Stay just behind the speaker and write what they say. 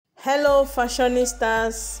Hello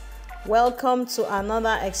fashionistas, welcome to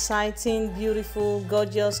another exciting, beautiful,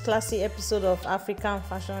 gorgeous, classy episode of African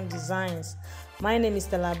Fashion Designs. My name is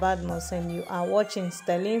Stella Badmus and you are watching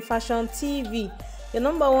Styling Fashion TV, your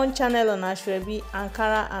number one channel on Asoebi,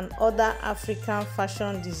 Ankara and other African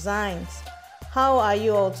fashion designs. How are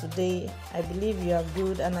you all today? I believe you are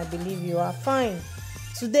good and I believe you are fine.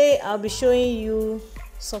 Today I'll be showing you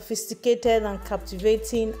sophisticated and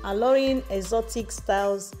captivating, alluring, exotic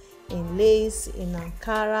styles in lace, in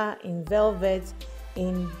Ankara, in velvet,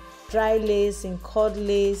 in dry lace, in cord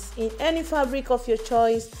lace, in any fabric of your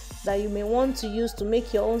choice that you may want to use to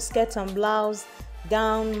make your own skirt and blouse,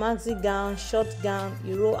 gown, maxi gown, short gown,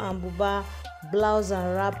 Iro and Buba, blouse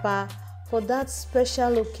and wrapper for that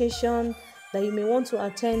special occasion that you may want to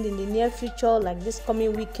attend in the near future, like this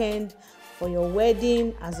coming weekend, for your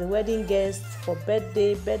wedding, as a wedding guest, for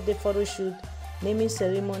birthday photo shoot, naming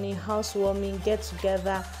ceremony, housewarming, get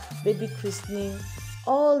together, baby christening,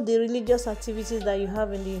 all the religious activities that you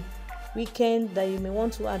have in the weekend that you may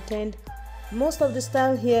want to attend. Most of the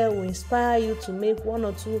style here will inspire you to make one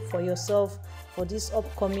or two for yourself for this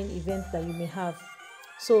upcoming event that you may have.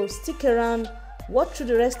 So stick around, watch through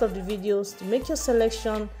the rest of the videos to make your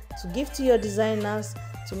selection, to give to your designers,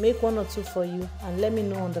 to make one or two for you, and let me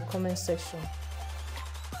know on the comment section.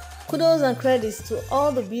 Kudos and credits to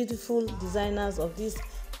all the beautiful designers of this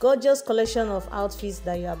gorgeous collection of outfits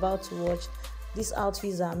that you're about to watch. These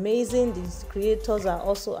outfits are amazing. These creators are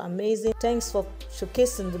also amazing. Thanks for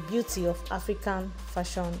showcasing the beauty of African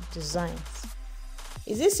fashion designs.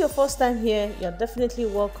 Is this your first time here? You're definitely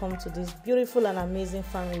welcome to this beautiful and amazing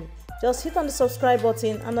family. Just hit on the subscribe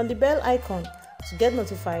button and on the bell icon to get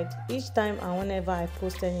notified each time and whenever I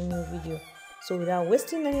post any new video. So without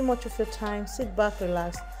wasting any much of your time, sit back,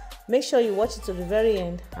 relax, make sure you watch it to the very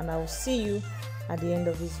end, and I will see you at the end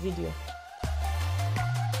of this video.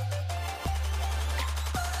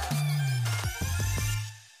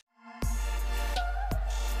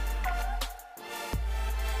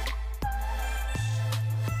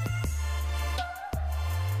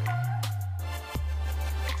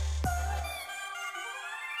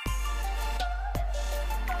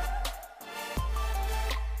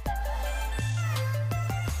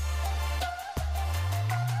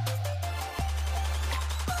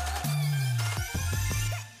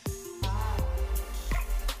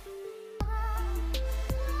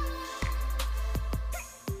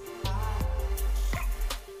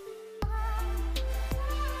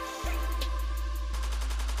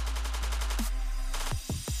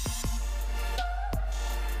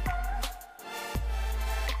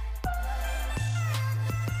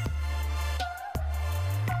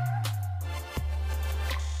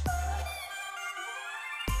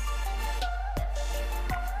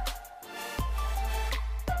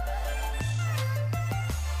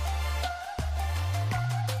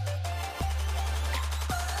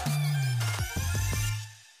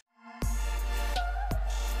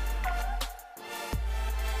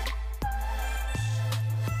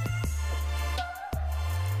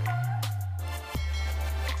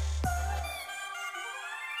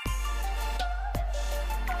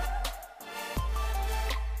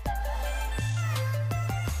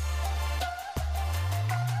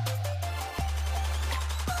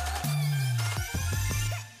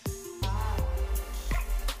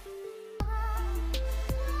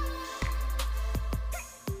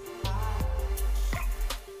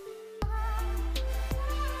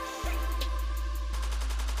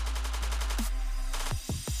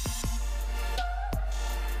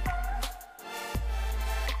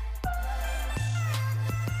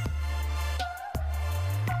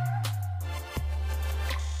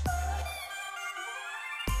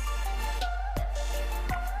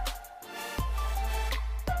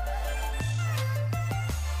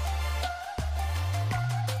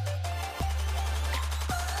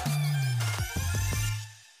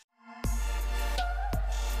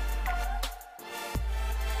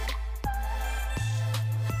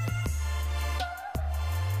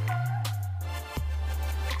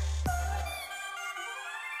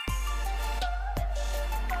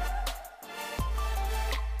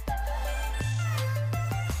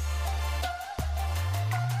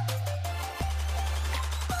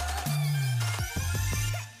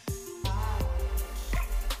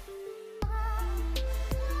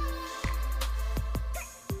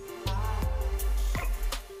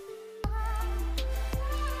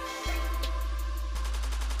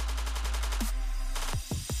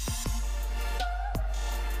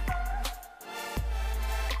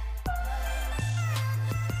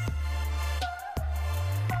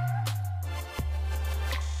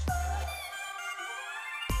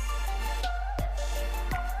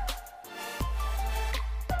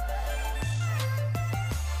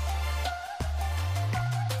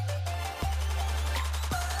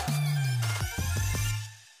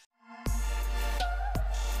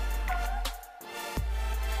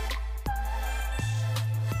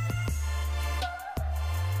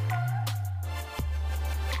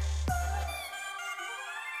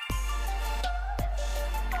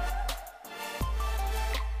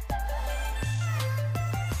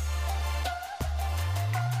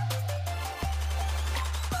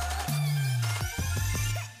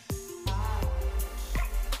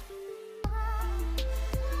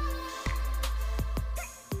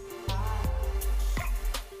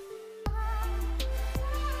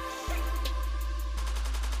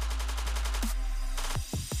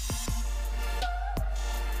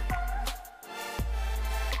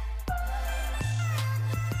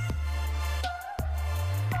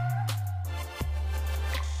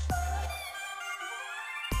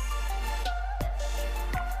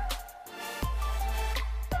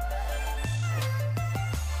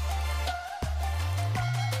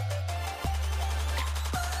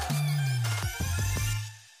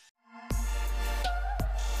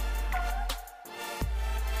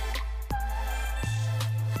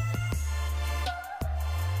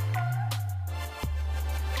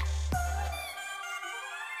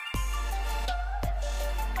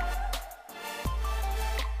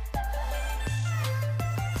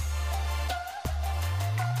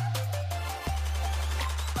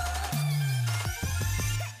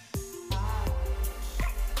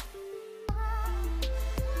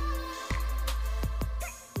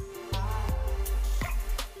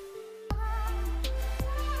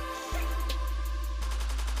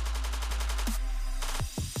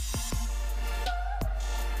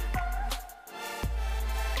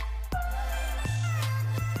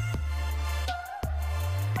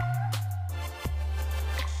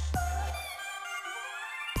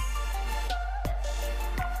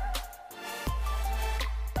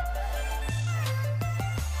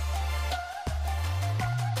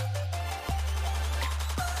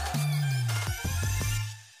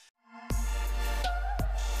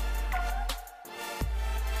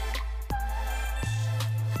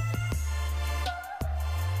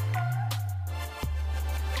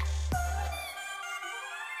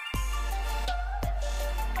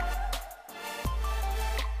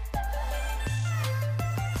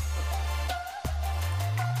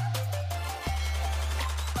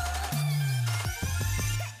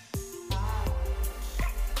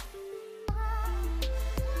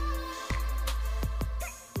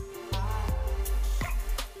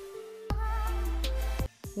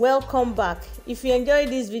 Welcome back. If you enjoyed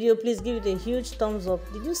this video, please give it a huge thumbs up.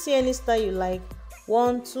 Did you see any style you like,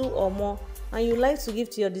 1, 2 or more, and you like to give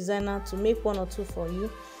to your designer to make 1 or 2 for you?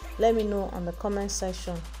 Let me know on the comment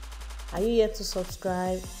section. Are you yet to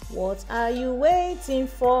subscribe? What are you waiting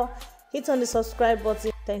for? Hit on the subscribe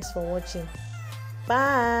button. Thanks for watching.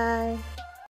 Bye.